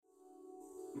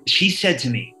she said to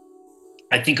me,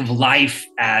 I think of life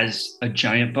as a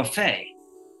giant buffet,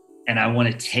 and I want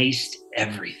to taste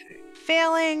everything.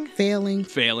 Failing.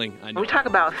 I know. We talk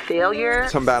about failure.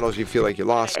 Some battles you feel like you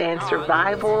lost. And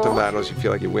survival. Some battles you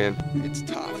feel like you win. It's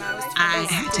tough. I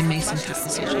had to make some tough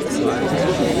decisions.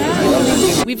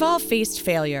 We've all faced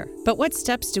failure, but what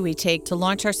steps do we take to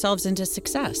launch ourselves into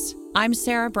success? I'm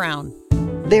Sarah Brown.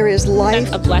 There is life,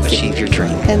 A blessing. Achieve your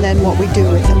dream. and then what we do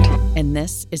with it. And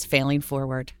this is Failing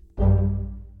Forward.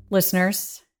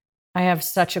 Listeners, I have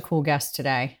such a cool guest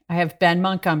today. I have Ben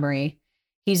Montgomery.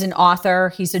 He's an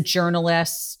author. He's a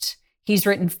journalist. He's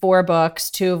written 4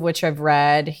 books, 2 of which I've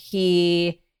read.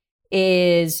 He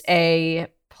is a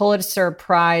Pulitzer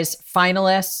Prize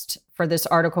finalist for this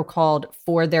article called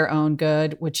For Their Own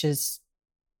Good, which is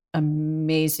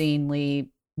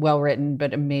amazingly well-written,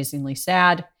 but amazingly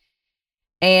sad.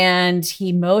 And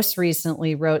he most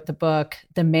recently wrote the book,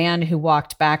 The Man Who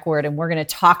Walked Backward. And we're going to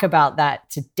talk about that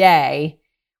today,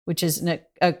 which is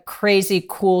a crazy,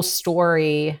 cool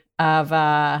story of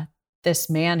this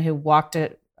man who walked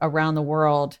around the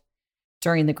world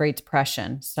during the Great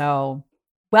Depression. So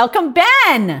welcome,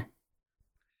 Ben.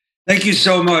 Thank you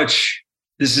so much.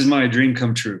 This is my dream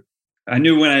come true. I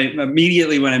knew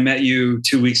immediately when I met you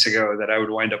 2 weeks ago that I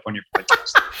would wind up on your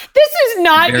podcast. This is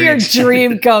not Very your excited.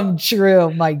 dream come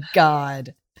true. My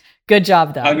God. Good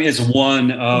job, though. I mean, it's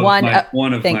one of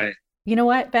my. You know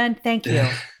what, Ben? Thank you.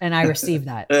 And I received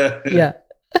that. Yeah. Yeah.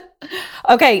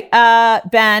 Okay.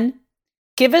 Ben,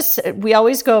 we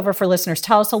always go over for listeners.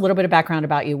 Tell us a little bit of background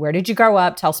about you. Where did you grow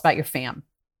up? Tell us about your fam.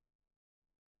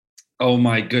 Oh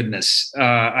my goodness.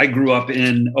 I grew up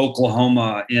in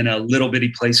Oklahoma in a little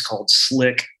bitty place called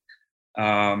Slick,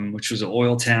 which was an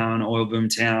oil boom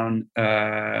town.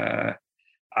 I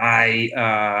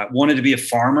wanted to be a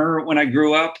farmer when I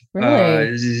grew up.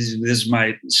 Really? This is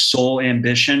my sole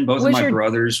ambition. Both of my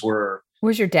brothers were.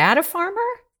 Was your dad a farmer?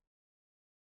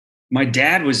 My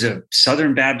dad was a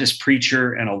Southern Baptist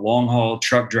preacher and a long haul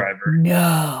truck driver.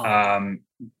 No.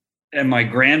 And my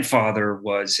grandfather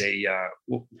was he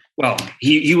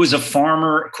was a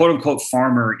farmer, quote unquote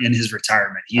farmer in his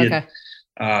retirement. He had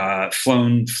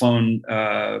flown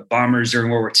bombers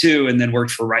during World War II and then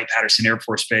worked for Wright-Patterson Air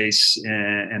Force Base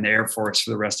and the Air Force for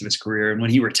the rest of his career. And when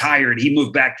he retired, he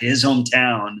moved back to his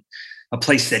hometown, a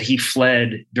place that he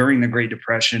fled during the Great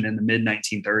Depression in the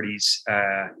mid-1930s,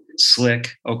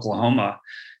 Slick, Oklahoma,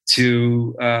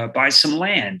 to buy some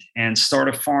land and start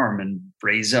a farm and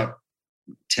raise up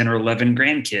 10 or 11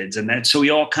 grandkids. And so we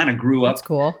all kind of grew up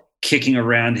kicking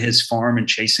around his farm and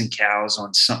chasing cows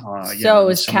on some. It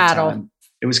was cattle.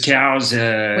 It was cows.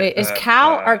 Wait, is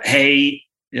cow or hay?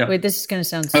 Yeah. Wait, this is going to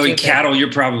sound stupid. Cattle.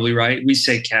 You're probably right. We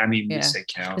say cow. We say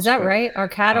cows. Is that right? Are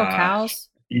cattle cows?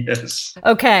 Yes.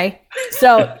 Okay.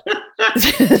 So,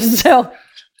 so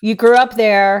you grew up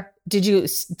there.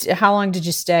 How long did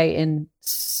you stay in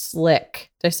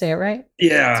Slick? Did I say it right?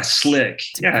 Yeah, Slick.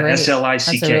 Yeah,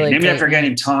 Slick. Really named after a guy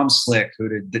named Tom Slick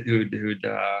who'd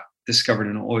discovered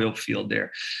an oil field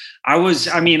there.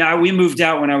 We moved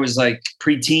out when I was like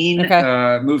preteen.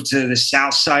 Okay. Moved to the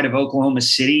south side of Oklahoma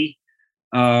City,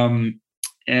 and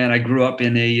I grew up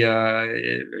in a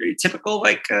very typical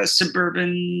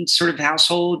suburban sort of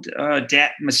household. My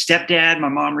stepdad, my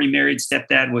mom remarried.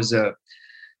 Stepdad was a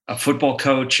football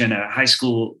coach and a high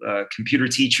school computer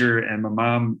teacher, and my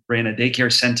mom ran a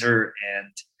daycare center.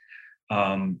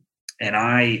 And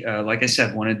I, like I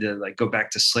said, wanted to go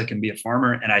back to Slick and be a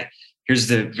farmer. And here's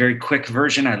the very quick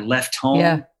version. I left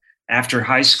home after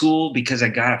high school because I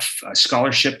got a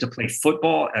scholarship to play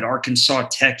football at Arkansas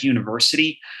Tech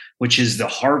University, which is the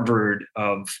Harvard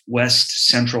of West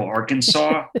Central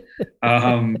Arkansas.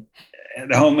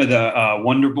 The home of the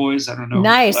Wonder Boys. I don't know.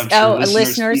 Nice. Sure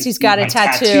listeners, he's got a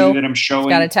tattoo that I'm showing.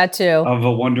 He's got a tattoo of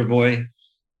a Wonder Boy.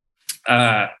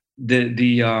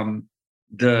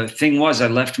 The thing was, I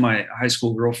left my high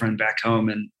school girlfriend back home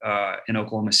in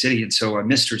Oklahoma City, and so I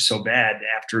missed her so bad.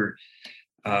 After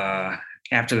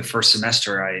the first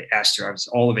semester, I asked her. I was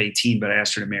all of 18, but I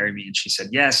asked her to marry me, and she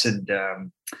said yes.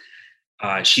 And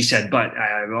she said, "But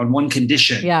on one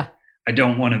condition." Yeah. I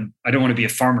don't want to be a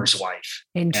farmer's wife.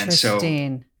 Interesting.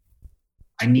 And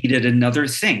so I needed another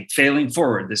thing. Failing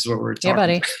forward. This is what we're talking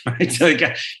buddy. about. Right? So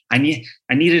I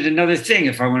needed another thing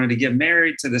if I wanted to get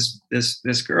married to this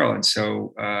girl. And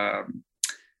so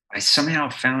I somehow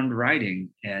found writing,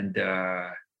 and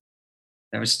that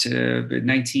was to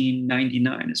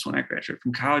 1999 is when I graduated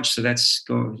from college. So that's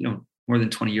more than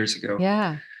 20 years ago.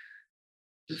 Yeah.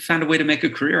 Found a way to make a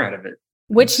career out of it.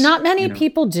 Which not many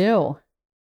people do.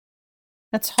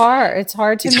 That's hard. It's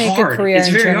hard to make a career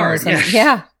in journalism. Hard,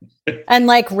 yeah. And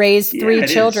raise 3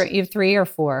 children. You have 3 or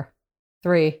 4?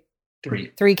 Three.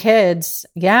 Three. 3 kids.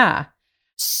 Yeah.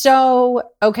 So,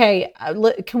 okay,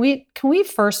 can we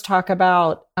first talk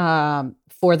about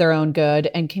For Their Own Good,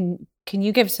 and can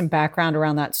you give some background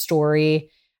around that story,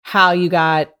 how you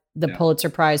got the Pulitzer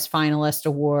Prize finalist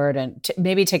award, and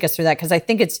maybe take us through that, because I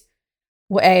think it's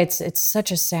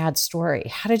such a sad story.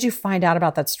 How did you find out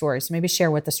about that story? So maybe share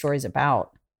what the story's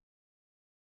about.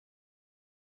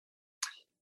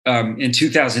 In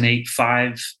 2008,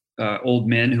 5 old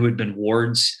men who had been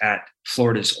wards at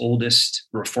Florida's oldest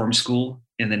reform school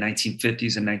in the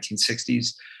 1950s and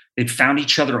 1960s, they'd found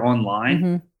each other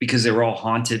online because they were all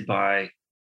haunted by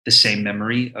the same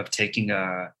memory of taking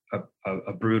a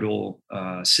brutal,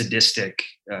 sadistic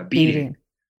beating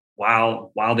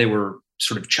while they were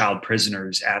sort of child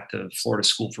prisoners at the Florida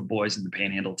School for Boys in the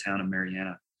Panhandle town of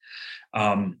Marianna.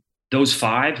 Those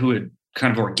 5 who had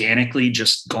kind of organically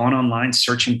just gone online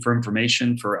searching for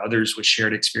information for others with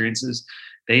shared experiences,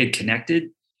 they had connected,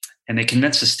 and they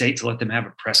convinced the state to let them have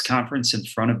a press conference in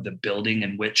front of the building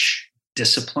in which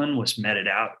discipline was meted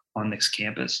out on this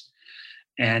campus.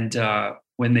 And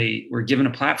when they were given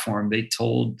a platform, they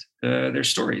told their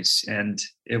stories, and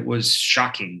it was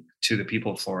shocking to the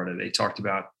people of Florida. They talked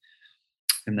about,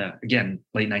 in the, again,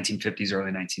 late 1950s,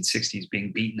 early 1960s,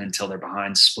 being beaten until their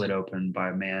behinds split open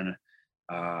by a man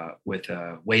with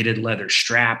a weighted leather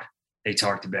strap. They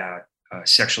talked about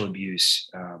sexual abuse.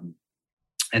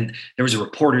 And there was a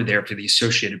reporter there for the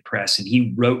Associated Press, and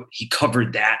he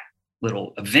covered that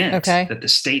little event that the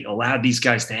state allowed these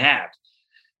guys to have.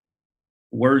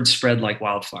 Word spread like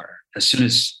wildfire. As soon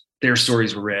as their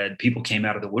stories were read, people came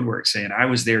out of the woodwork saying, I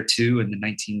was there too in the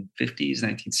 1950s,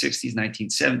 1960s,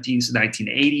 1970s,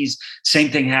 1980s. Same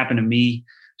thing happened to me.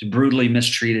 Was brutally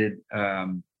mistreated.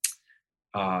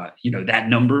 That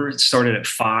number started at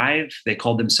 5. They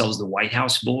called themselves the White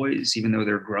House Boys, even though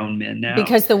they're grown men now.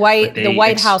 Because the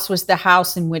White House was the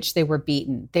house in which they were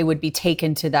beaten. They would be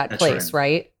taken to that place,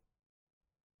 right?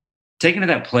 Taken to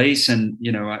that place, and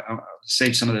I'll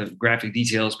save some of the graphic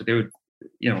details, but they would,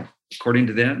 according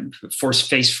to them, forced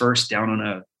face first down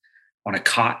on a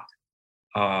cot,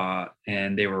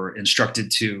 and they were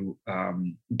instructed to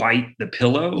bite the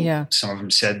pillow. Yeah. Some of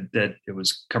them said that it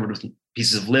was covered with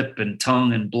pieces of lip and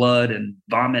tongue and blood and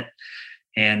vomit,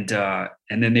 and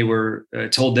then they were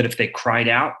told that if they cried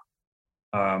out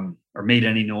or made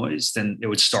any noise, then it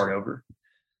would start over.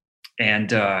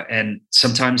 And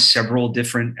sometimes several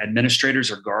different administrators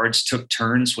or guards took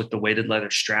turns with the weighted leather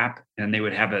strap, and they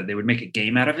would make a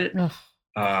game out of it.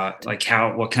 Like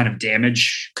what kind of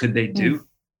damage could they do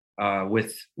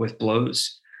with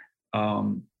blows.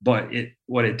 But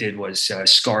what it did was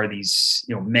scar these,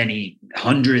 many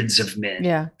hundreds of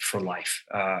men for life.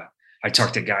 I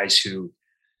talked to guys who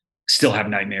still have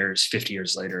nightmares 50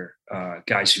 years later,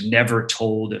 guys who never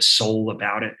told a soul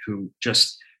about it, who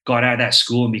just got out of that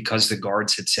school, and because the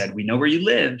guards had said, we know where you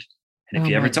live, and if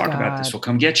you ever talk about this, we'll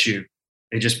come get you,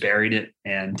 they just buried it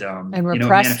and it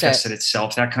manifested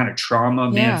itself. That kind of trauma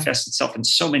manifests itself in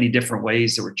so many different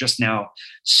ways that we're just now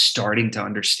starting to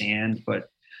understand.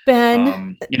 But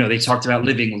Ben, they talked about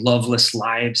living loveless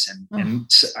lives and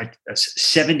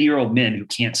 70-year-old men who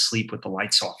can't sleep with the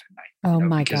lights off at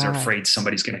night. Because they're afraid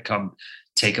somebody's going to come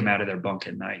take them out of their bunk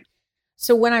at night.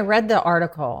 So when I read the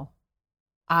article,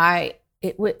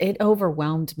 it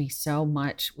overwhelmed me so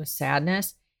much with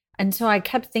sadness. And so I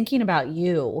kept thinking about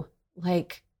you,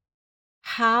 like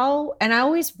how, and I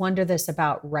always wonder this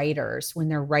about writers when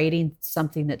they're writing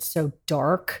something that's so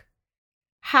dark.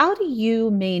 How do you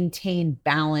maintain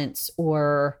balance,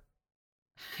 or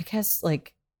I guess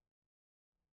like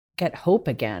get hope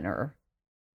again? Or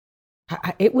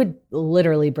it would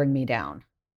literally bring me down.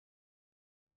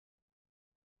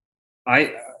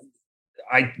 I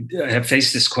have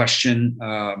faced this question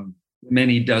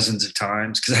many dozens of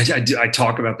times, because I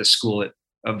talk about the school at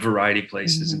a variety of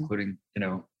places, including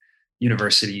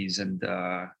universities and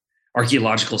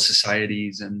archaeological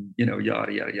societies and yada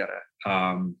yada yada,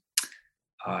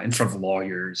 in front of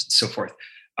lawyers and so forth.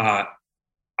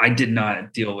 I did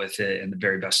not deal with it in the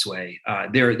very best way.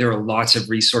 There are lots of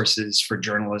resources for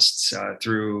journalists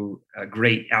through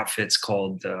great outfits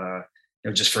called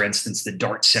just for instance, the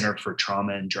Dart Center for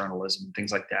Trauma and Journalism and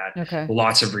things like that. Okay.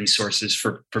 Lots of resources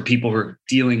for people who are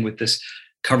dealing with this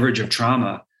coverage of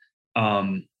trauma.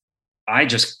 I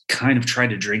just kind of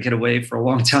tried to drink it away for a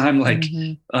long time.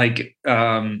 And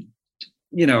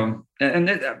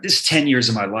this is 10 years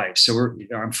of my life. So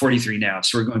I'm 43 now.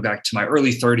 So we're going back to my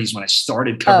early 30s when I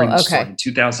started covering this story in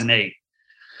 2008.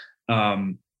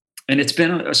 and it's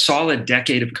been a solid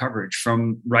decade of coverage,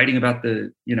 from writing about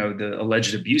the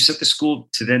alleged abuse at the school,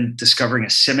 to then discovering a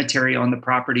cemetery on the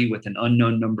property with an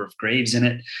unknown number of graves in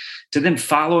it, to then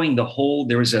following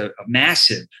there was a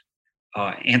massive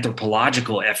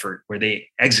anthropological effort where they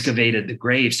excavated the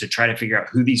graves to try to figure out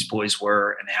who these boys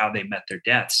were and how they met their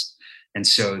deaths. And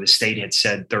so the state had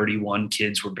said 31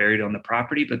 kids were buried on the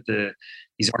property, but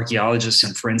these archaeologists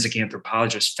and forensic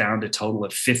anthropologists found a total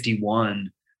of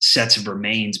 51 sets of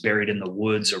remains buried in the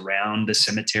woods around the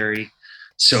cemetery.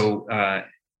 So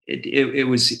it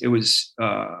was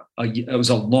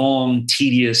a long,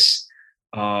 tedious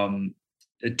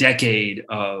a decade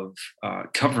of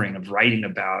covering, of writing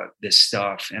about this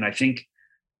stuff. And I think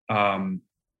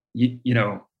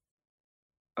it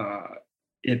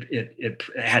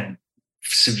had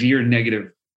severe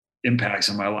negative impacts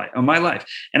on my life.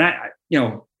 And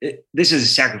this is a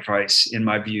sacrifice, in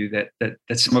my view, that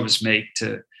some of us make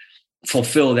to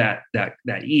fulfill that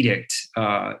edict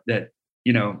that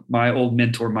my old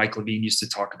mentor Mike Levine used to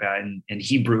talk about. In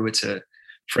Hebrew, it's a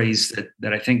phrase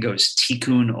that I think goes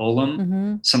tikkun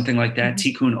olam, something like that,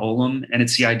 tikkun olam. And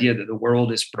it's the idea that the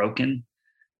world is broken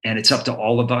and it's up to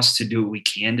all of us to do what we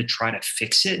can to try to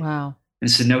fix it. Wow. And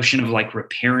it's the notion of like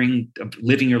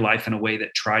living your life in a way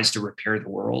that tries to repair the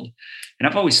world. And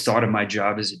I've always thought of my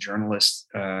job as a journalist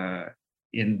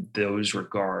in those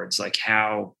regards, like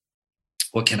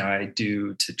what can I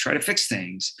do to try to fix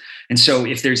things? And so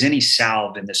if there's any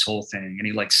salve in this whole thing,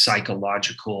 any like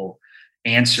psychological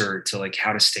answer to like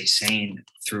how to stay sane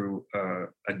through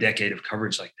a decade of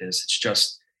coverage like this, it's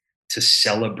just to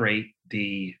celebrate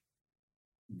the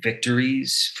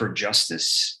victories for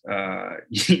justice.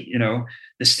 The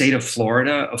state of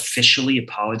Florida officially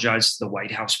apologized to the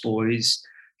White House boys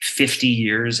 50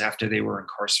 years after they were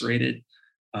incarcerated.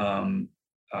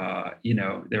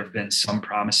 There have been some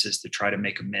promises to try to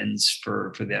make amends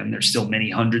for them. There's still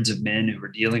many hundreds of men who are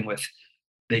dealing with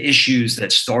the issues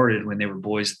that started when they were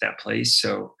boys at that place.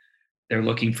 So they're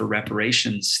looking for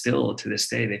reparations still to this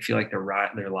day. They feel like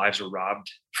their lives were robbed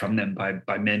from them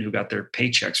by men who got their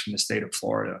paychecks from the state of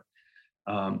Florida.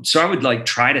 So I would like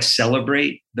try to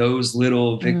celebrate those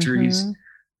little victories.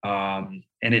 And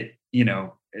it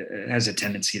has a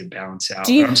tendency to balance out,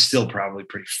 but I'm still probably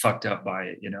pretty fucked up by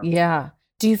it, Yeah.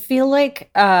 Do you feel like,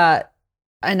 and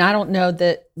I don't know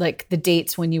that like the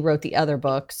dates when you wrote the other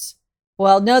books.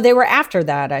 Well, no, they were after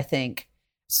that, I think.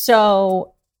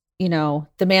 So,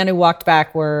 The Man Who Walked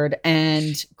Backward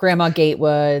and Grandma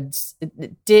Gatewoods,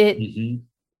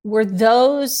 were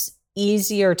those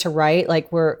easier to write? Like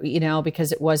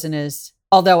because it wasn't as,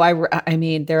 although I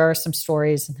mean, there are some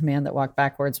stories in The Man That Walked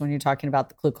Backwards when you're talking about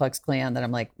the Ku Klux Klan that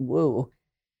I'm like, woo.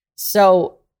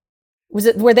 So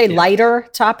were they lighter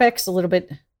topics, a little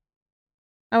bit,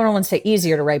 I don't want to say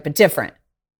easier to write, but different?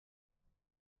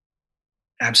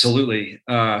 Absolutely.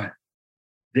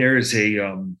 There's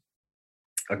a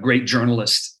great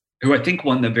journalist who I think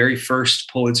won the very first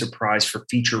Pulitzer Prize for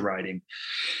feature writing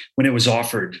when it was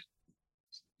offered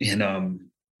in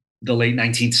the late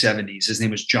 1970s. His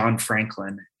name was John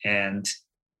Franklin. And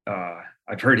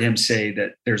I've heard him say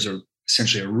that there's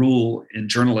essentially a rule in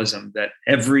journalism that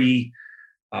every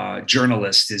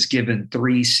journalist is given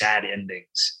 3 sad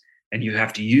endings. And you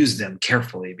have to use them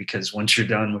carefully, because once you're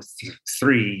done with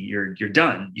 3, you're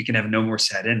done. You can have no more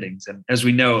sad endings. And as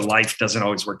we know, life doesn't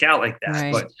always work out like that.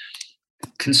 Right. But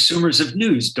consumers of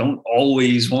news don't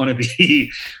always want to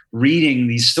be reading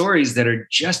these stories that are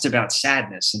just about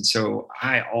sadness. And so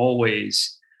I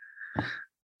always,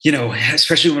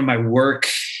 especially when my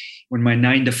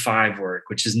 9 to 5 work,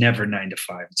 which is never 9 to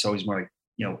 5, it's always more like,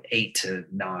 8 to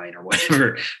 9 or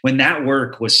whatever. When that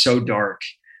work was so dark,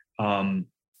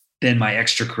 then my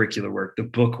extracurricular work, the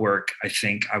book work, I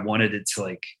think I wanted it to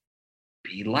like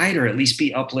be lighter, at least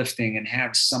be uplifting, and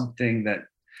have something that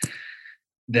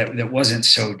wasn't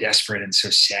so desperate and so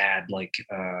sad, like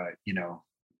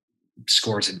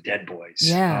Scores of Dead Boys.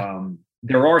 Yeah.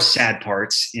 There are sad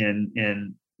parts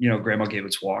in Grandma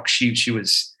Gatewood's Walk. She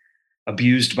was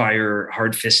abused by her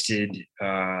hard-fisted,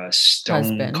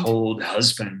 stone cold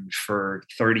husband for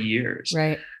 30 years.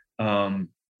 Right.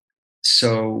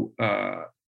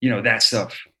 That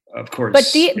stuff, of course. But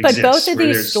both of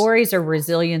these stories are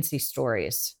resiliency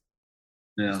stories.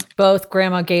 Yeah. Both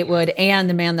Grandma Gatewood and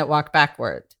The Man That Walked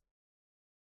Backward.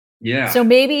 Yeah. So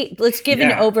maybe let's give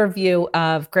an overview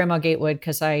of Grandma Gatewood,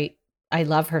 because I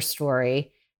love her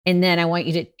story. And then I want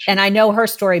you to, and I know her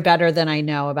story better than I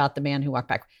know about The Man Who Walked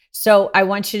Backward. So I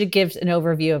want you to give an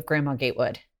overview of Grandma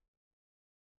Gatewood.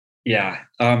 Yeah.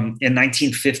 In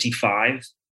 1955,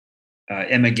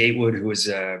 Emma Gatewood, who was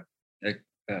a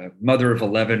mother of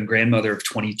 11, grandmother of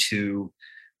 22,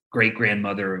 great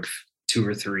grandmother of 2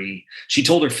 or 3. She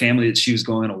told her family that she was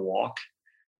going on a walk,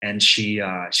 and she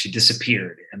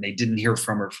disappeared, and they didn't hear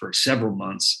from her for several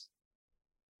months.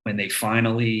 When they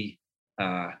finally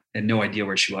had no idea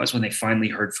where she was, when they finally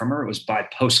heard from her, it was by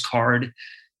postcard,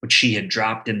 which she had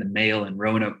dropped in the mail in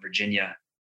Roanoke, Virginia.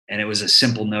 And it was a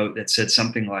simple note that said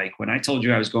something like, "When I told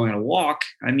you I was going on a walk,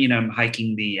 I mean, I'm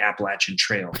hiking the Appalachian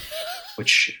Trail,"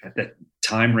 which at that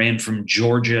time ran from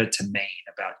Georgia to Maine,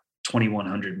 about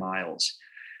 2,100 miles.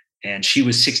 And she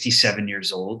was 67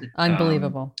 years old.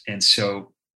 Unbelievable. And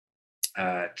so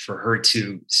for her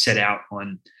to set out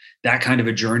on that kind of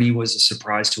a journey was a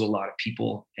surprise to a lot of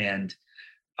people. And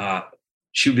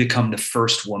she would become the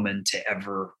first woman to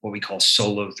ever, what we call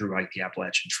solo through like the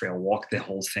Appalachian Trail, walk the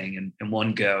whole thing in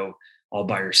one go, all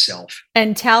by herself.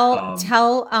 And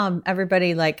tell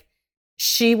everybody, like,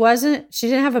 she didn't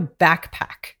have a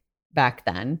backpack back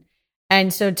then.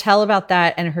 And so tell about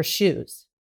that and her shoes.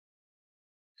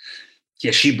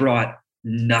 Yeah, she brought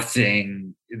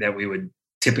nothing that we would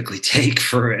typically take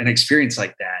for an experience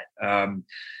like that.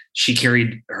 She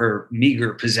carried her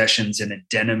meager possessions in a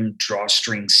denim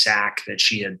drawstring sack that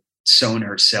she had sewn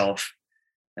herself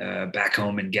back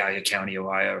home in Gallia County,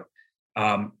 Ohio.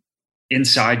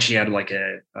 Inside, she had like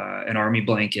an army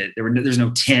blanket. There's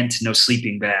no tent, no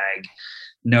sleeping bag,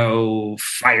 no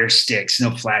fire sticks,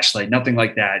 no flashlight, nothing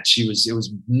like that. It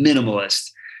was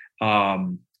minimalist.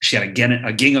 She had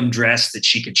a gingham dress that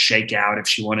she could shake out if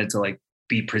she wanted to, like,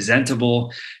 be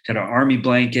presentable. She had an army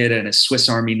blanket and a Swiss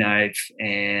Army knife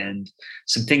and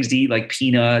some things to eat, like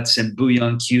peanuts and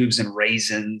bouillon cubes and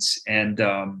raisins, and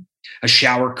a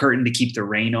shower curtain to keep the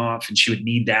rain off. And she would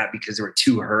need that because there were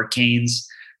 2 hurricanes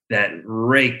that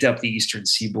raked up the eastern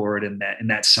seaboard in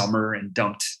that summer and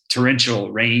dumped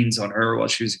torrential rains on her while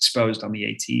she was exposed on the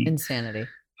AT. Insanity.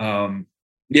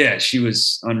 Yeah, she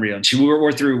was unreal. And she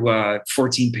wore through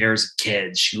 14 pairs of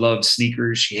Keds. She loved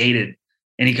sneakers. She hated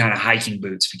any kind of hiking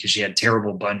boots because she had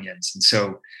terrible bunions. And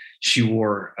so she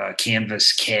wore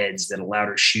canvas Keds that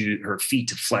allowed her feet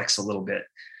to flex a little bit.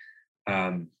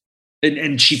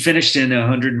 And she finished in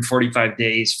 145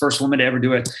 days. First woman to ever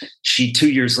do it. She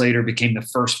 2 years later became the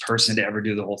first person to ever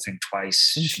do the whole thing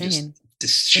twice. Insane.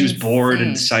 She was bored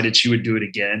and decided she would do it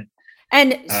again.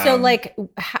 And so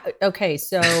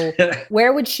so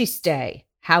where would she stay?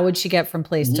 How would she get from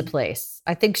place to place?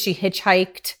 I think she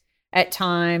hitchhiked at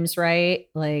times, right?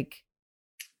 Like,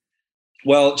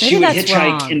 well, she would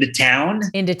hitchhike into town.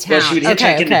 Well, she would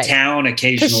hitchhike into town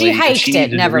occasionally. Because she hiked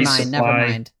it. Never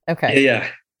mind. Okay.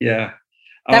 Yeah.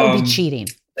 That would be cheating.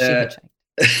 Right.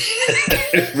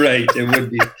 It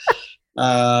would be.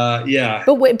 Yeah.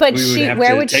 But where would she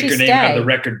stay? Take her name out of the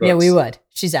record books. Yeah, we would.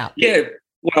 She's out. Yeah.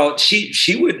 Well, she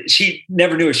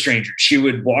never knew a stranger. She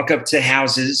would walk up to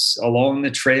houses along the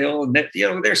trail, and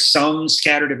there's some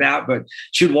scattered about, but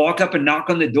she would walk up and knock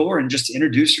on the door and just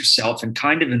introduce herself and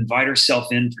kind of invite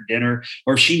herself in for dinner.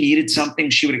 Or if she needed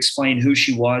something, she would explain who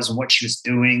she was and what she was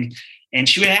doing. And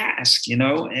she would ask,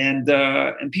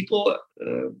 and people,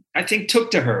 I think, took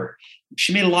to her.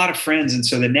 She made a lot of friends. And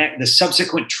so the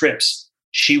subsequent trips,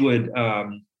 she would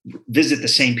visit the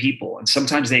same people. And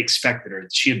sometimes they expected her.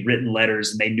 She had written letters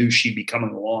and they knew she'd be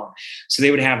coming along. So they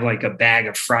would have like a bag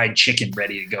of fried chicken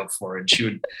ready to go for her. And she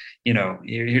would,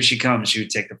 here she comes. She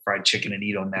would take the fried chicken and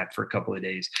eat on that for a couple of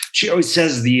days. She always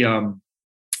says in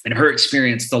her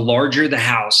experience, the larger the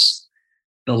house,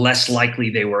 the less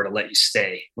likely they were to let you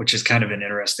stay, which is kind of an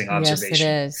interesting observation.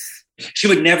 Yes, it is. She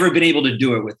would never have been able to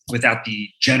do it without the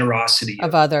generosity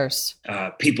of others,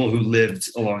 people who lived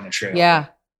along the trail. Yeah.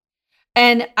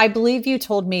 And I believe you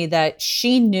told me that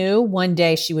she knew one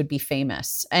day she would be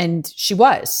famous, and she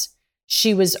was.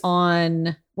 She was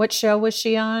on, what show was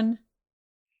she on?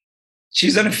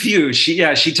 She's on a few.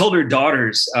 She told her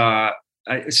daughters, I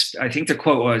think the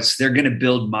quote was, "They're going to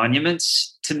build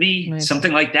monuments to me," right.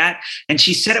 Something like that. And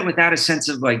she said it without a sense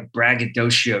of like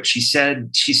braggadocio. She said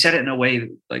it in a way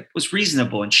that like was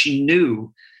reasonable, and she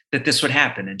knew that this would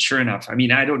happen. And sure enough, I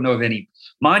mean, I don't know of any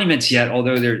monuments yet,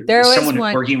 although there's someone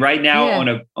working right now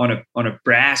on a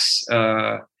brass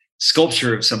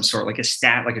sculpture of some sort, like a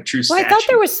true statue. I thought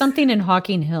there was something in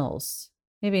Hocking Hills.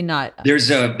 Maybe not. There's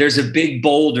a big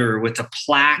boulder with a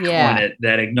plaque on it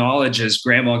that acknowledges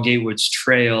Grandma Gatewood's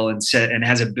trail and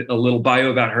has a little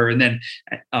bio about her. And then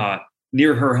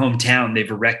near her hometown, they've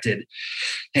erected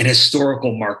an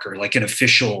historical marker, like an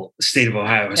official state of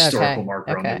Ohio historical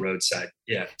marker on the roadside.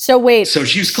 Yeah. So wait. So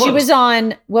she was close. She was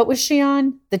on, what was she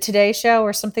on? The Today Show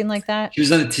or something like that? She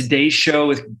was on the Today Show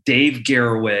with Dave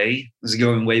Garroway. This is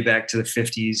going way back to the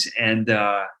 50s. And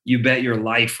You Bet Your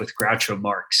Life with Groucho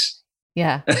Marx.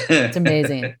 Yeah. It's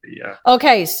amazing. Yeah.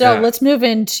 Okay. So Yeah. let's move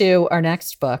into our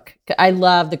next book. I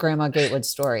love the Grandma Gatewood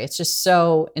story. It's just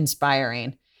so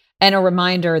inspiring and a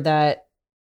reminder that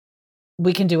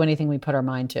we can do anything we put our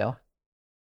mind to.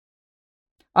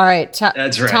 All right.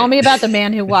 That's right. Tell me about the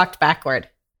man who walked backward.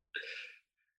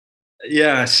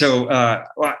 Yeah. So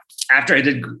well, after I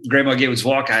did Grandma Gatewood's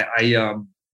walk, I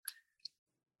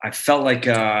felt like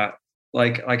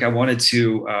I wanted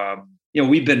to.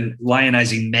 We've been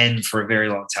lionizing men for a very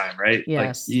long time, right?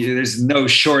 Yes. Like, there's no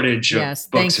shortage of books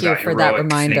Thank you about for that heroic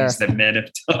reminder. things that men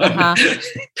have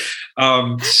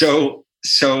done. So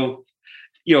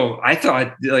I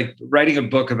thought like writing a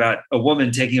book about a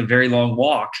woman taking a very long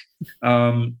walk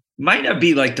might not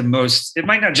be like it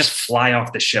might not just fly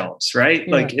off the shelves, right?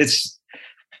 Yeah. Like it's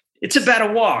about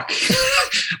a walk.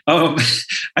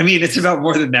 I mean, it's about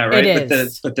more than that, right? It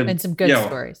is. And some good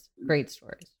stories, great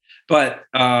stories.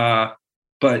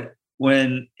 But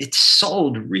when it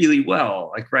sold really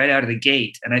well, like right out of the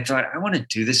gate, and I thought, I want to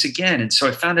do this again. And so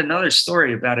I found another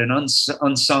story about an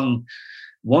unsung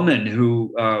woman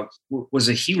who was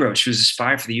a hero. She was a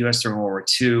spy for the U.S. during World War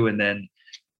II, and then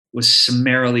was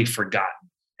summarily forgotten.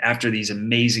 After these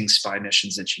amazing spy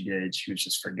missions that she did, she was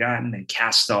just forgotten and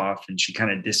cast off, and she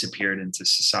kind of disappeared into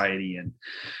society and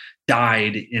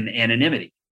died in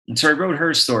anonymity. And so I wrote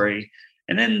her story.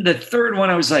 And then the third one,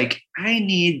 I was like, I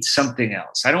need something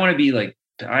else. I don't want to be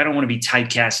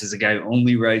typecast as a guy who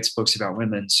only writes books about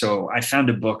women. So I found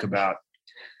a book about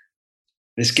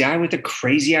this guy with a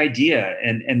crazy idea,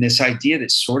 and this idea that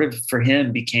sort of for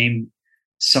him became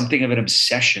something of an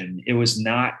obsession. It was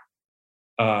not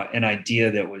an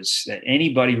idea that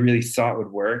anybody really thought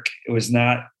would work. It was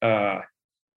not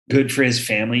good for his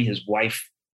family. His wife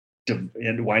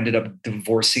ended up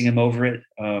divorcing him over it.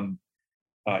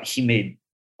 He made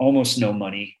almost no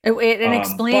money. And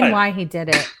explain why he did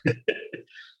it.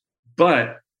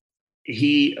 But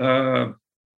here's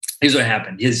what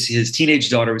happened. His teenage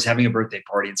daughter was having a birthday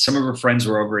party, and some of her friends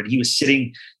were over, and he was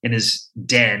sitting in his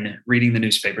den reading the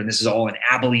newspaper. And this is all in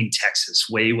Abilene, Texas,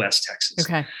 way west Texas.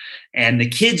 Okay. And the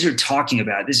kids are talking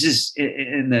about, this is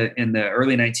in the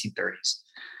early 1930s.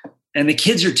 And the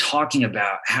kids are talking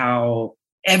about how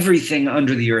everything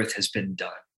under the earth has been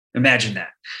done. Imagine that.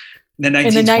 In the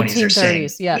 1920s, they're saying,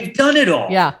 we've done it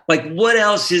all. Yeah. Like, what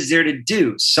else is there to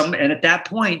do? And at that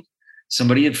point,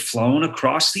 somebody had flown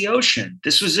across the ocean.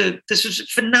 This was a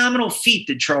phenomenal feat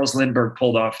that Charles Lindbergh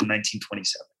pulled off in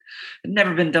 1927. It had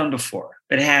never been done before.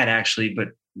 It had actually, but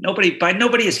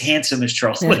nobody as handsome as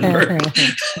Charles Lindbergh.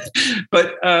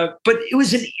 But it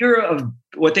was an era of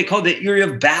what they called the era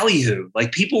of ballyhoo.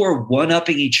 Like, people were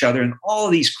one-upping each other in all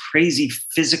of these crazy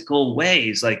physical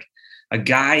ways. Like, a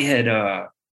guy had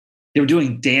they were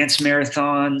doing dance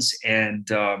marathons, and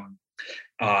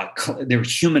there were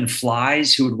human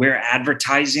flies who would wear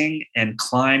advertising and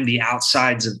climb the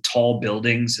outsides of tall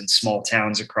buildings in small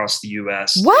towns across the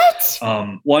U.S. What?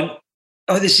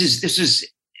 This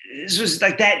was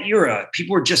like that era.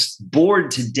 People were just bored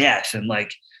to death and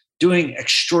like doing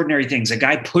extraordinary things. A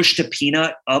guy pushed a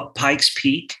peanut up Pikes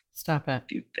Peak. Stop it.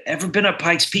 If you've ever been up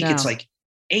Pikes Peak, No. It's like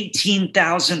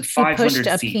 18,500 feet. Pushed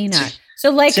a peanut. So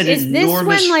like, is this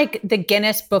when like the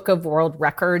Guinness Book of World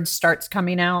Records starts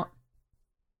coming out?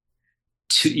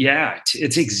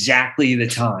 It's exactly the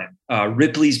time.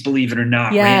 Ripley's Believe It or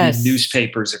Not ran in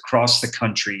newspapers across the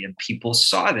country, and people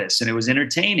saw this, and it was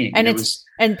entertaining.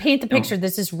 And paint the picture.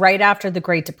 This is right after the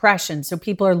Great Depression, so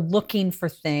people are looking for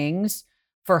things,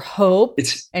 for hope,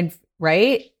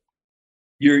 right.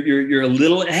 You're a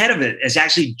little ahead of it. It's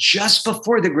actually just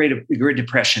before the Great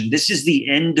Depression. This is the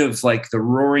end of like the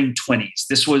Roaring 20s.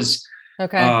 This was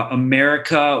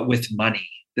America with money.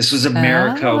 This was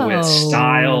America with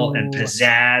style and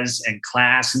pizzazz and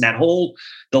class, and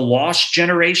the lost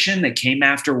generation that came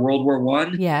after World War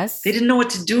I. Yes. They didn't know what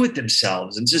to do with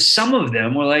themselves. And just some of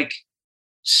them were like,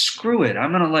 screw it.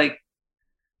 I'm going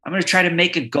to try to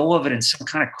make a go of it in some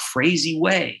kind of crazy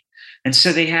way. And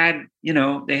so they had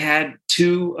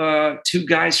two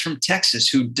guys from Texas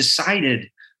who decided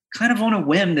kind of on a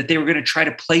whim that they were going to try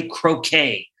to play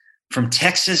croquet from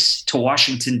Texas to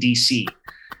Washington, D.C.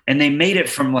 And they made it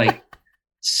from like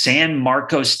San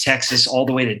Marcos, Texas, all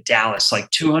the way to Dallas, like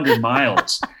 200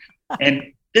 miles. And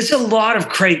there's a lot of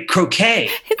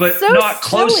croquet, but so not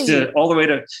close to all the way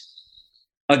to.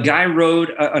 A guy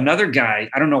rode another guy.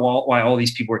 I don't know why all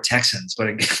these people were Texans,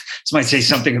 but this might say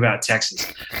something about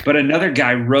Texas. But another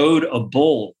guy rode a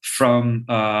bull from,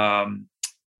 I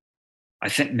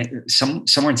think,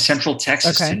 somewhere in Central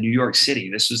Texas to New York City.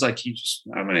 This was like,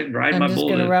 I'm going to ride my bull. I'm just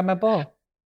going to ride my bull.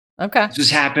 Okay. This was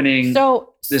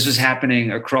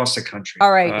happening across the country.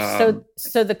 All right.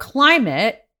 So the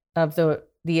climate of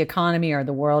the economy or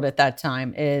the world at that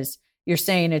time is you're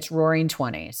saying it's roaring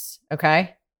 20s.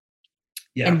 Okay.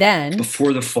 Yeah. And then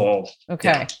before the fall.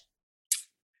 Okay.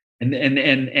 Yeah.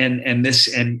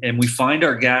 And we find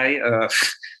our guy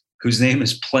whose name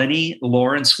is Plenty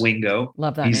Lawrence Wingo.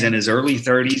 Love that. He's name. in his early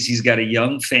 30s. He's got a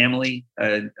young family,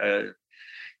 a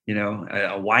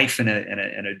wife and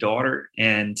a daughter,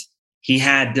 and he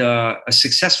had a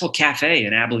successful cafe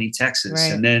in Abilene, Texas.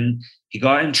 Right. And then he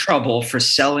got in trouble for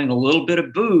selling a little bit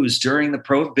of booze during the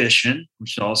Prohibition,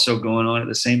 which was also going on at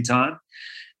the same time,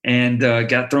 and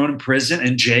got thrown in prison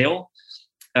and jail.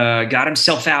 Got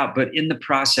himself out, but in the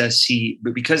process,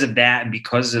 because of that, and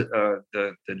because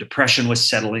the depression was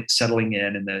settling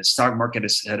in, and the stock market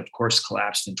had of course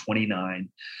collapsed in 29.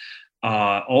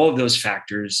 All of those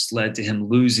factors led to him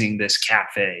losing this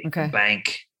cafe. Okay. The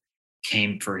bank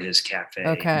came for his cafe,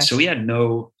 Okay. and so he had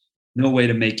no way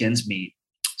to make ends meet.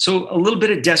 So a little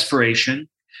bit of desperation,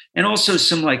 and also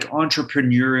some like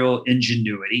entrepreneurial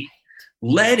ingenuity,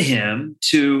 led him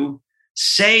to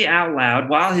say out loud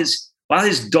while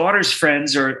his daughter's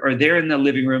friends are there in the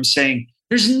living room saying,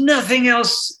 "There's nothing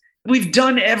else. We've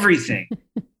done everything.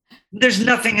 There's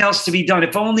nothing else to be done.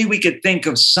 If only we could think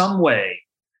of some way,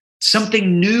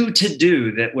 something new to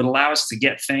do that would allow us to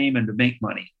get fame and to make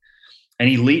money." And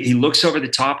he looks over the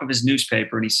top of his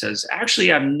newspaper and he says,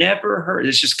 "Actually, I've never heard,"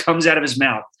 this just comes out of his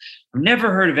mouth, "I've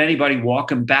never heard of anybody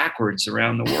walking backwards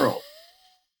around the world."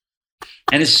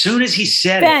 And as soon as he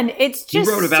said it's just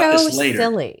he wrote about so this later.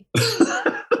 Silly.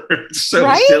 It's so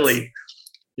Right? silly.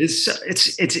 It's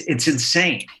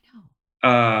insane.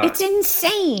 I know. It's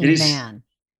insane, it is man.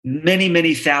 Many,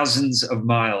 many thousands of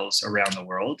miles around the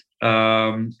world.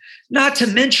 Not to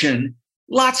mention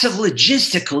lots of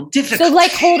logistical difficulties. So,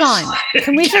 like, hold on.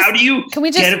 How do you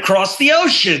get across the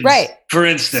ocean? Right. For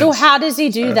instance. So how does he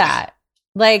do that?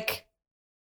 Like,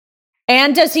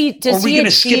 and does he Are we going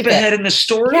to skip ahead in the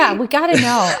story? Yeah, we got to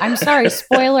know. I'm sorry.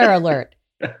 Spoiler alert.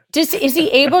 Is he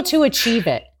able to achieve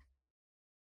it?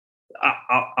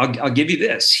 I'll give you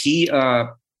this. He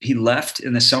left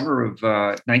in the summer of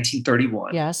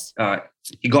 1931. Yes.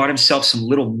 He got himself some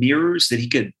little mirrors that he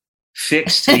could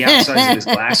fix to the outsides of his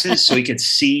glasses so he could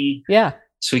see. Yeah.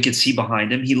 So he could see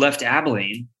behind him. He left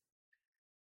Abilene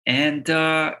and,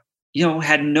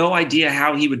 had no idea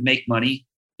how he would make money.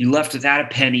 He left without a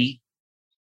penny.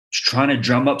 He's trying to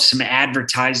drum up some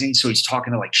advertising. So he's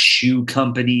talking to like shoe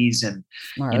companies and,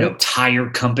 tire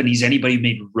companies, anybody who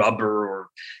made rubber or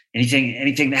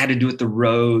anything that had to do with the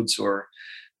roads or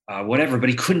whatever, but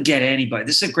he couldn't get anybody.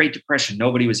 This is a Great Depression.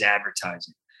 Nobody was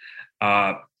advertising.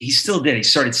 He still did. He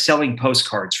started selling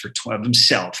postcards of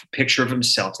himself, a picture of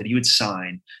himself that he would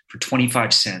sign for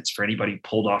 25 cents for anybody who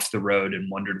pulled off the road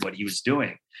and wondered what he was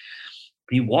doing.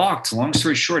 He walked, long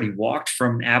story short, he walked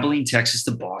from Abilene, Texas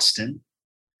to Boston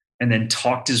and then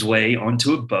talked his way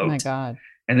onto a boat. Oh my God.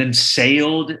 And then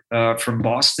sailed from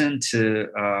Boston to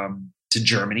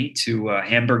Germany, to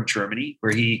Hamburg, Germany,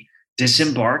 where he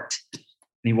disembarked. And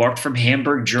he walked from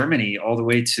Hamburg, Germany, all the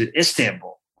way to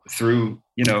Istanbul through,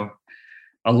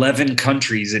 11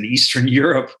 countries in Eastern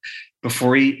Europe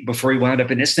before he wound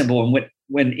up in Istanbul.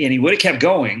 And he would have kept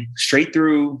going straight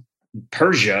through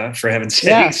Persia, for heaven's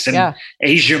sakes, and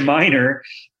Asia Minor.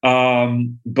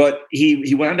 But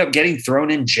he wound up getting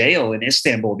thrown in jail in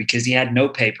Istanbul because he had no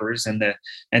papers, and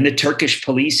the Turkish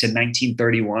police in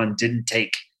 1931 didn't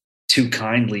take too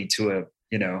kindly to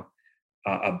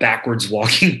a backwards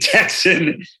walking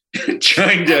Texan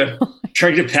trying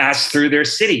to pass through their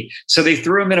city. So they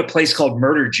threw him in a place called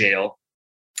Murder Jail,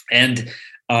 and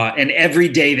every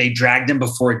day they dragged him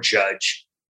before a judge,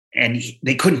 and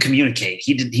they couldn't communicate.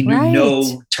 He knew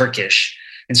no Turkish,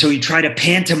 and so he tried to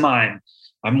pantomime,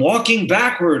 "I'm walking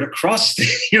backward across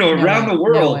around the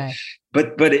world,"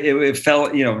 but it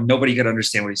felt nobody could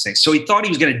understand what he's saying. So he thought he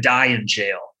was going to die in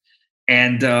jail,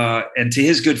 and to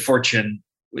his good fortune,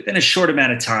 within a short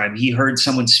amount of time, he heard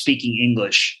someone speaking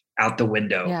English out the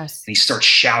window. Yes. And he starts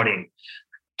shouting,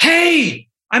 "Hey,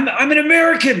 I'm an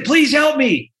American. Please help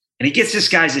me." And he gets this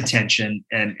guy's attention,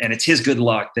 and it's his good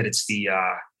luck that it's the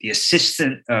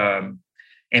assistant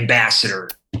ambassador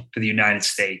for the United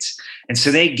States. And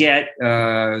so they get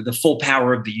the full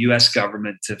power of the U.S.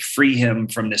 government to free him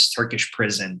from this Turkish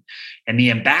prison. And the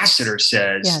ambassador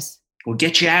says, yes, "We'll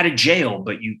get you out of jail,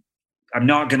 but I'm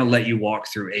not going to let you walk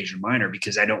through Asia Minor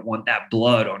because I don't want that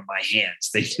blood on my hands."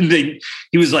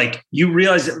 He was like, "You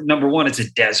realize that, number one, it's a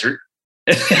desert.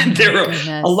 And there are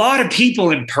a lot of people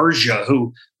in Persia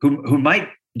who might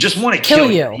just want to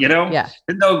kill you, Yeah.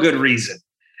 For no good reason."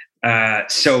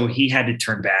 So he had to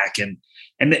turn back, and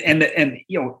it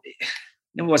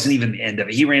wasn't even the end of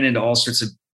it. He ran into all sorts of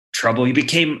trouble. He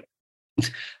became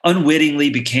unwittingly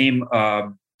became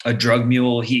a drug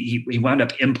mule. He wound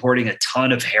up importing a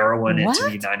ton of heroin into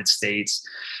the United States.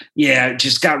 Yeah,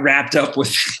 just got wrapped up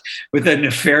with a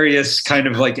nefarious kind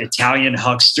of like Italian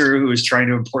huckster who was trying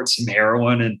to import some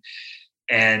heroin,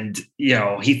 and you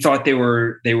know, he thought they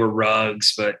were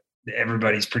rugs, but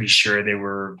everybody's pretty sure they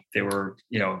were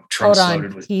you know, trunks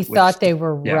loaded with. He thought they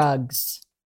were rugs,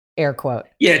 air quote.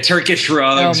 Yeah, Turkish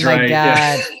rugs, oh my right?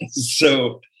 God. Yeah.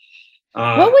 So,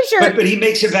 what was your? But he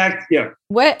makes it back. Yeah.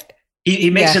 What?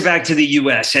 He makes it back to the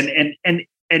U.S.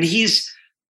 and he's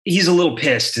a little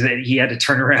pissed that he had to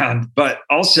turn around, but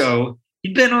also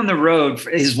he'd been on the road.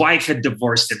 His wife had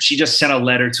divorced him. She just sent a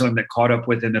letter to him that caught up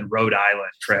with him in Rhode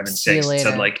Island, for heaven's sakes, and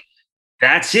said like,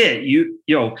 "That's it. You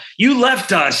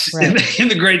left us in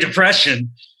the Great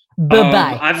Depression.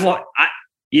 Bye-bye.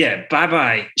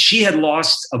 Bye-bye." She had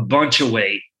lost a bunch of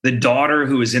weight. The daughter,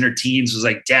 who was in her teens, was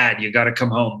like, "Dad, you got to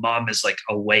come home. Mom is like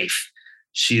a waif.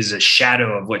 She's a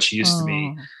shadow of what she used to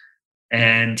be."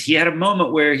 And he had a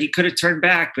moment where he could have turned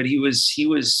back, but he was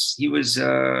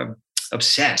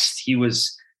obsessed.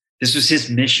 This was his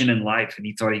mission in life, and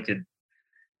he thought he could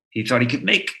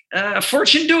make a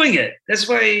fortune doing it. That's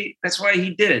why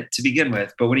he did it to begin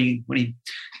with. But when he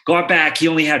got back, he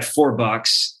only had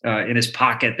 $4 in his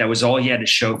pocket. That was all he had to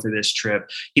show for this trip.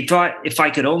 He thought, if I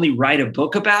could only write a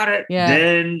book about it,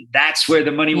 then that's where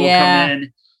the money will come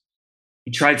in. He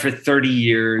tried for 30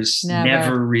 years,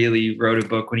 never really wrote a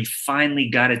book. When he finally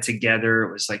got it together,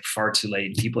 it was like far too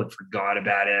late. People had forgot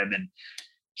about him. And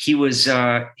he was,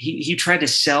 he tried to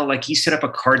sell, like he set up a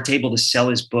card table to sell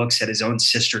his books at his own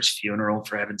sister's funeral,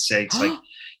 for heaven's sakes. Like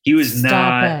he was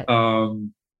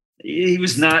he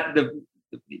was a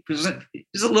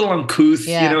little uncouth,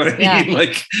 you know what I mean?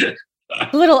 Like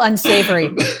a little unsavory.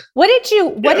 What did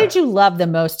you love the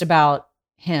most about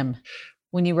him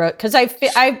when you wrote? Because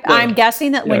I'm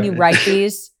guessing that when you write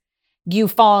these, you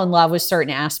fall in love with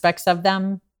certain aspects of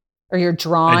them, or you're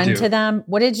drawn to them.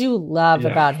 What did you love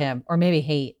about him, or maybe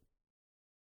hate?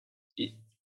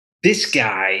 This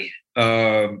guy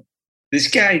did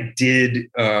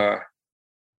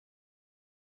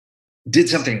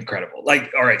something incredible.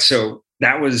 Like, all right, so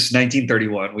that was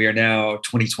 1931. We are now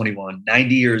 2021,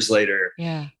 90 years later.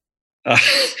 Yeah.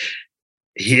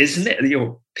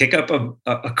 Pick up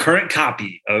a current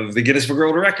copy of the Guinness Book of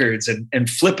World Records and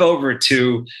flip over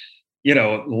to,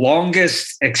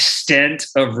 longest extent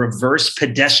of reverse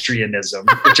pedestrianism,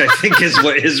 which I think is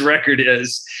what his record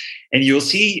is. And you'll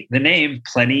see the name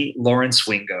Pliny Lawrence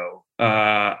Wingo,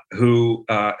 who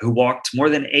walked more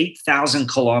than 8,000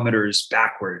 kilometers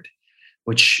backward,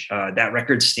 which that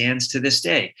record stands to this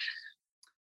day.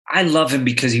 I love him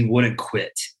because he wouldn't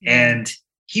quit. And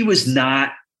he was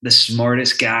not the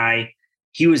smartest guy.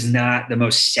 He was not the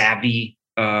most savvy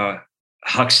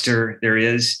huckster there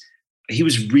is. He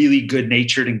was really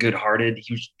good-natured and good-hearted.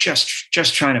 He was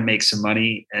just trying to make some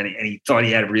money, and he thought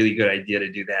he had a really good idea to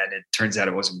do that. And it turns out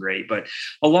it wasn't great. But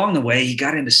along the way, he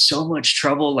got into so much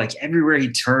trouble. Like everywhere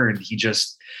he turned, he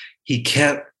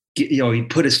kept, he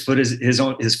put his foot in his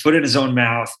own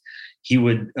mouth. He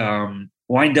would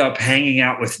wind up hanging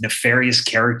out with nefarious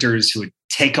characters who would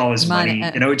take all his money.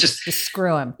 Just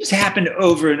screw him. Just happened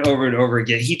over and over and over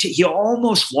again. He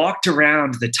almost walked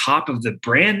around the top of the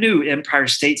brand new Empire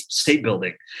State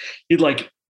Building. He was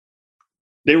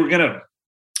gonna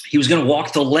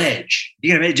walk the ledge.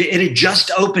 It had just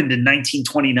opened in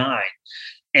 1929,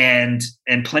 and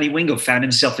Pliny Wingo found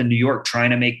himself in New York trying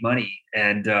to make money.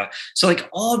 And so like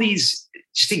all these,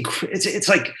 it's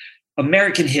like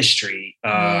American history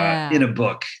in a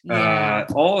book.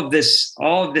 All of this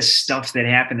stuff that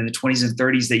happened in the 20s and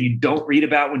 30s that you don't read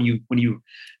about when you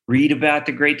read about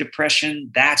the Great Depression.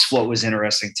 That's what was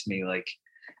interesting to me. Like,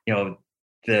 the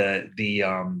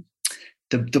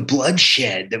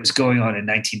bloodshed that was going on in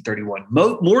 1931.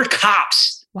 More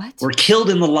cops were killed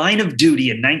in the line of duty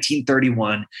in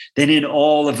 1931 than in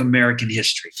all of American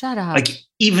history. Shut up. Like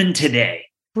even today.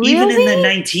 Really? Even in the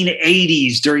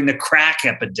 1980s during the crack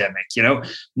epidemic,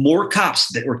 more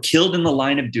cops that were killed in the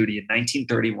line of duty in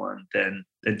 1931 than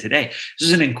today. This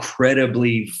is an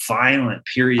incredibly violent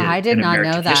period in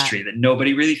American history that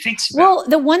nobody really thinks about. Well,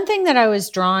 the one thing that I was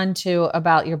drawn to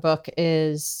about your book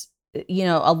is,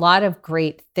 a lot of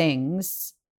great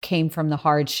things came from the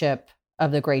hardship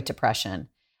of the Great Depression.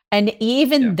 And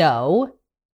even though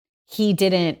he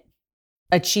didn't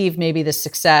achieve maybe the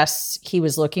success he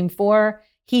was looking for,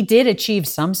 he did achieve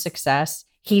some success.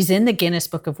 He's in the Guinness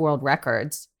Book of World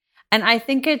Records. And I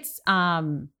think it's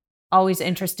always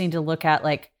interesting to look at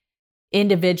like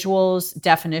individuals'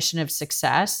 definition of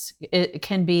success. It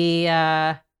can be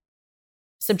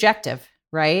subjective,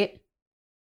 right?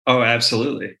 Oh,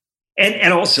 absolutely.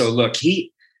 And also, look,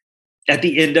 he at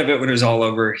the end of it when it was all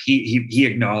over, he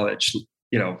acknowledged,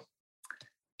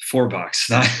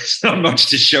 $4, not much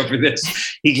to show for this.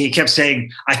 He kept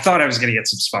saying, I thought I was going to get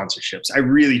some sponsorships. I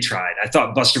really tried. I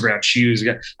thought Buster Brown shoes,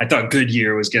 I thought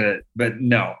Goodyear was going to, but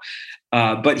no.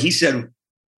 But he said,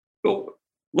 well,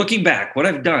 looking back, what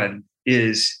I've done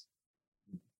is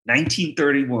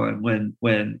 1931,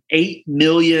 when 8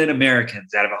 million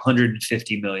Americans out of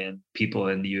 150 million people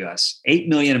in the US, 8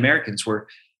 million Americans were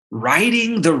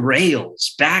riding the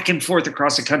rails back and forth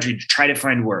across the country to try to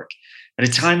find work at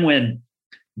a time when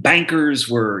bankers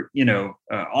were,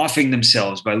 offing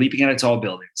themselves by leaping out of tall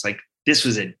buildings. Like, this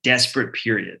was a desperate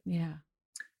period. Yeah.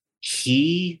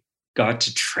 He got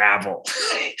to travel.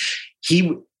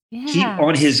 He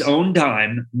on his own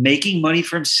dime, making money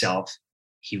for himself.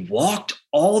 He walked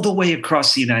all the way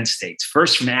across the United States,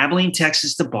 first from Abilene,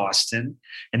 Texas to Boston.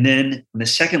 And then on the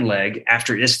second leg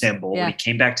after Istanbul, when he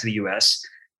came back to the US,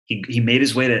 he made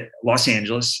his way to Los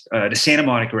Angeles, to Santa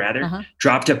Monica rather,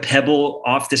 dropped a pebble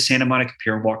off the Santa Monica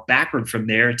Pier and walked backward from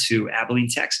there to Abilene,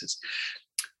 Texas,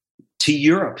 to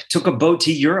Europe, took a boat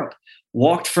to Europe,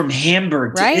 walked from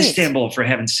Hamburg to Istanbul, for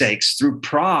heaven's sakes, through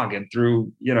Prague and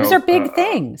through, those are big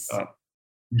things.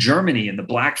 Germany and the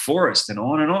Black Forest and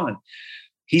on and on.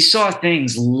 He saw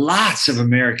things lots of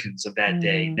Americans of that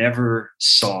day never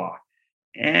saw.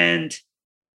 And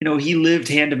he lived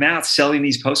hand to mouth selling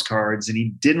these postcards, and he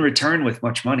didn't return with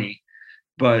much money.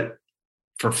 But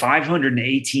for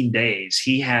 518 days,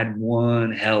 he had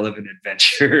one hell of an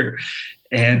adventure.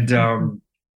 And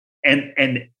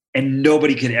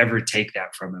nobody could ever take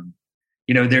that from him.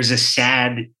 There's a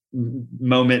sad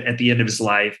moment at the end of his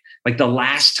life. Like, the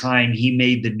last time he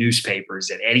made the newspapers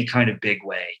in any kind of big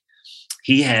way,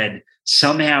 he had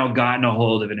somehow gotten a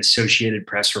hold of an Associated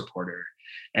Press reporter.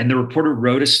 And the reporter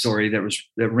wrote a story that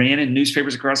ran in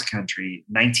newspapers across the country,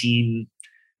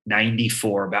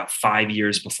 1994, about 5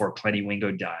 years before Plenty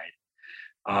Wingo died.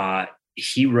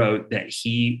 He wrote that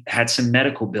he had some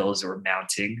medical bills that were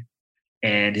mounting,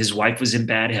 and his wife was in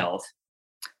bad health,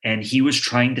 and he was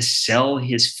trying to sell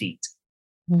his feet.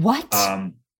 What?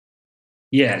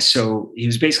 Yeah. So he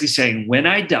was basically saying, when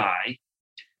I die,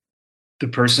 the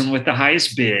person with the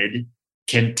highest bid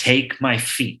can take my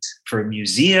feet for a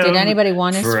museum. Did anybody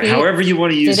want his feet? However you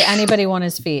want to use. Did anybody want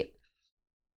his feet?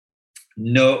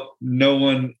 No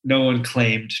one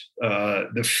claimed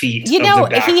the feet. He had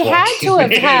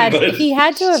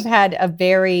to have had a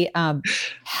very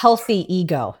healthy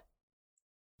ego.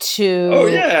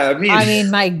 I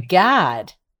mean, my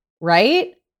God,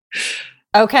 right?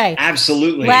 Okay,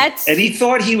 absolutely. And he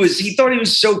thought he was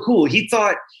so cool. He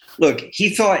thought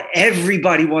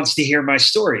everybody wants to hear my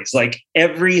stories. Like,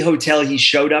 every hotel he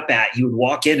showed up at, he would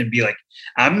walk in and be like,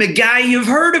 I'm the guy you've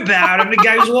heard about. I'm the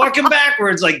guy who's walking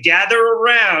backwards. Like, gather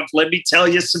around. Let me tell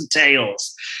you some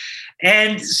tales.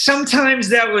 And sometimes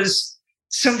that was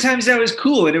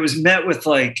cool. And it was met with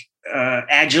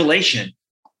adulation.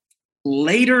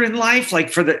 Later in life,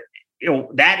 that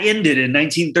ended in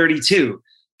 1932.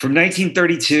 From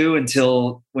 1932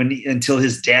 until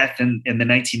his death in the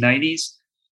 1990s,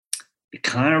 it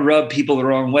kind of rubbed people the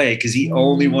wrong way, because he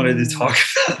only wanted to talk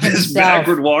about this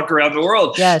backward walk around the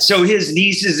world. Yes. So his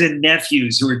nieces and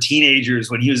nephews, who were teenagers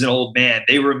when he was an old man,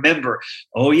 they remember,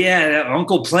 oh yeah, that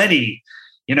Uncle Plenty,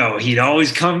 he'd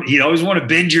always want to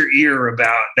bend your ear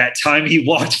about that time he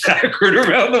walked backward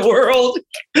around the world.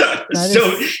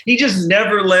 So he just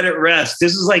never let it rest.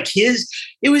 This was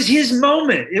it was his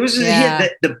moment. It was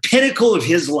the pinnacle of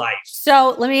his life.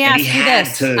 So let me ask you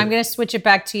this. I'm going to switch it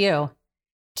back to you.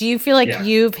 Do you feel like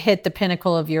you've hit the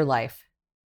pinnacle of your life?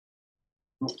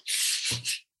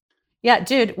 Yeah,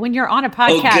 dude, when you're on a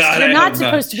podcast, you're not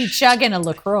supposed to be chugging a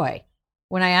LaCroix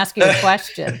when I ask you a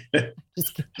question.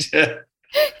 Just kidding.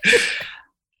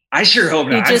 I sure hope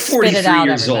not. I'm 43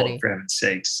 years old, for heaven's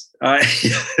sakes.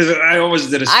 I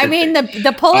almost did a spit thing.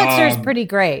 The Pulitzer is pretty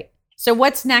great. So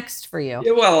what's next for you?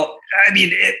 Well,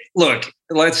 look,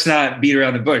 let's not beat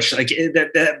around the bush. I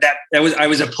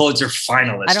was a Pulitzer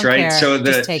finalist, I don't right? care. So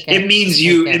it means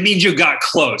you got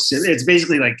close. It's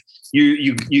basically like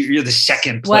you're the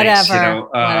second place.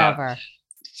 Whatever.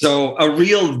 So a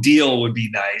real deal would be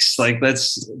nice.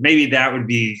 Maybe that would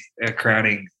be a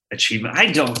crowning achievement.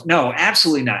 I don't know.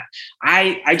 Absolutely not.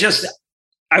 I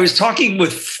was talking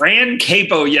with Fran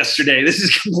Capo yesterday. This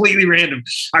is completely random.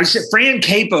 Fran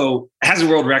Capo has a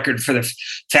world record for the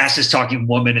fastest talking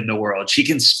woman in the world. She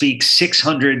can speak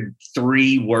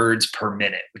 603 words per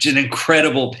minute, which is an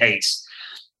incredible pace.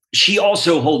 She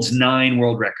also holds 9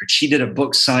 world records. She did a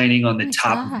book signing on the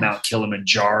top of Mount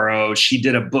Kilimanjaro. She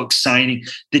did a book signing,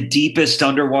 the deepest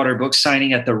underwater book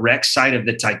signing at the wreck site of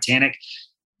the Titanic.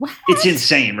 What? It's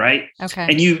insane, right? Okay.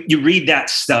 And you read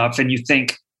that stuff and you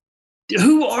think,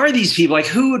 who are these people? Like,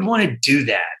 who would want to do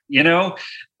that? You know?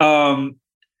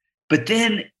 But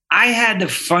then I had the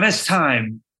funnest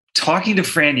time talking to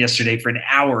Fran yesterday for an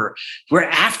hour, where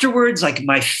afterwards, like,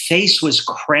 my face was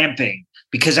cramping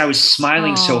because I was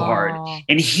smiling so hard.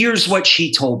 And here's what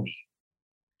she told me.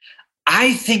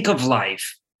 I think of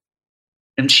life,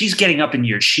 and she's getting up in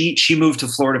years. She moved to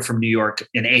Florida from New York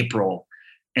in April.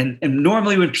 And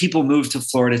normally when people move to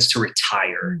Florida, it's to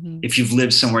retire. Mm-hmm. If you've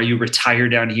lived somewhere, you retire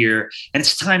down here. And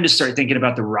it's time to start thinking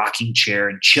about the rocking chair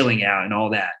and chilling out and all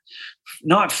that.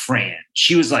 Not Fran.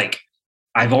 She was like,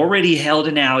 I've already held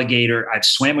an alligator. I've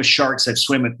swam with sharks. I've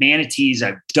swam with manatees.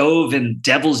 I've dove in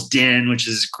Devil's Den, which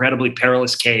is an incredibly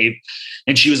perilous cave.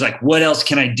 And she was like, what else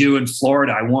can I do in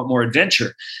Florida? I want more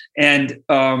adventure. And,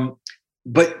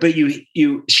 but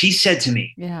she said to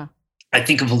me, yeah, I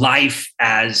think of life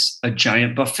as a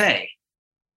giant buffet,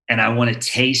 and I want to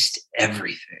taste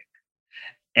everything.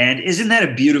 And isn't that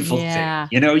a beautiful thing?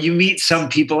 You know, you meet some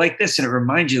people like this and it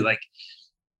reminds you, like,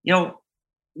 you know,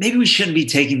 maybe we shouldn't be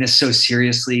taking this so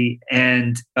seriously.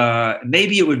 And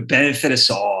maybe it would benefit us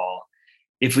all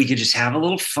if we could just have a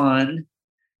little fun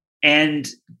and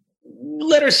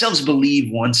let ourselves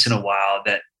believe once in a while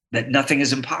that nothing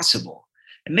is impossible.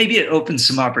 And maybe it opens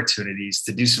some opportunities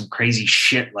to do some crazy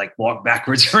shit, like walk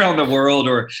backwards around the world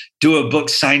or do a book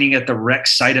signing at the wreck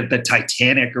site of the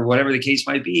Titanic or whatever the case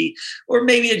might be. Or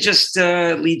maybe it just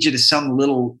leads you to some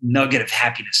little nugget of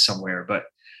happiness somewhere. But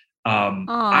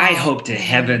I hope to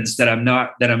heavens that I'm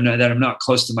not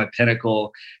close to my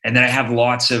pinnacle, and that I have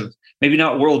lots of, maybe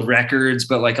not world records,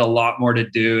 but like a lot more to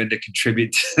do and to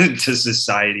contribute to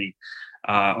society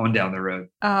on down the road.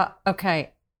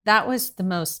 Okay. That was the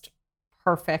most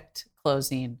perfect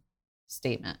closing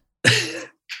statement.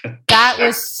 That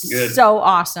was so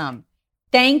awesome.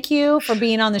 Thank you for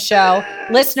being on the show.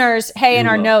 Listeners, hey, in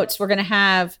our notes, we're going to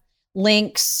have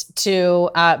links to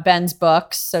Ben's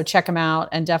books. So check them out,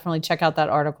 and definitely check out that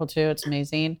article too. It's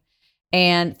amazing.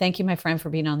 And thank you, my friend, for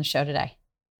being on the show today.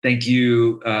 Thank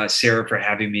you, Sarah, for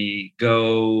having me.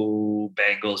 Go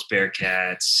Bengals,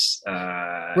 Bearcats.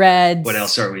 Reds. What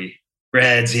else are we?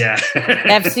 Reds, yeah.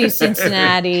 FC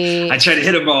Cincinnati. I try to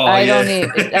hit them all.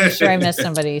 I'm sure I missed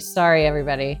somebody. Sorry,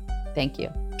 everybody. Thank you.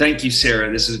 Thank you, Sarah.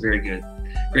 This is very good.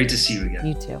 Great to see you again.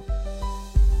 You too.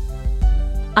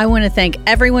 I want to thank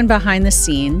everyone behind the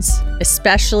scenes,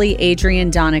 especially Adrian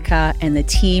Donica and the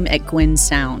team at Gwyn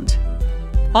Sound.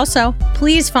 Also,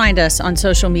 please find us on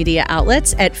social media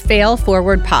outlets at Fail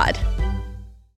Forward Pod.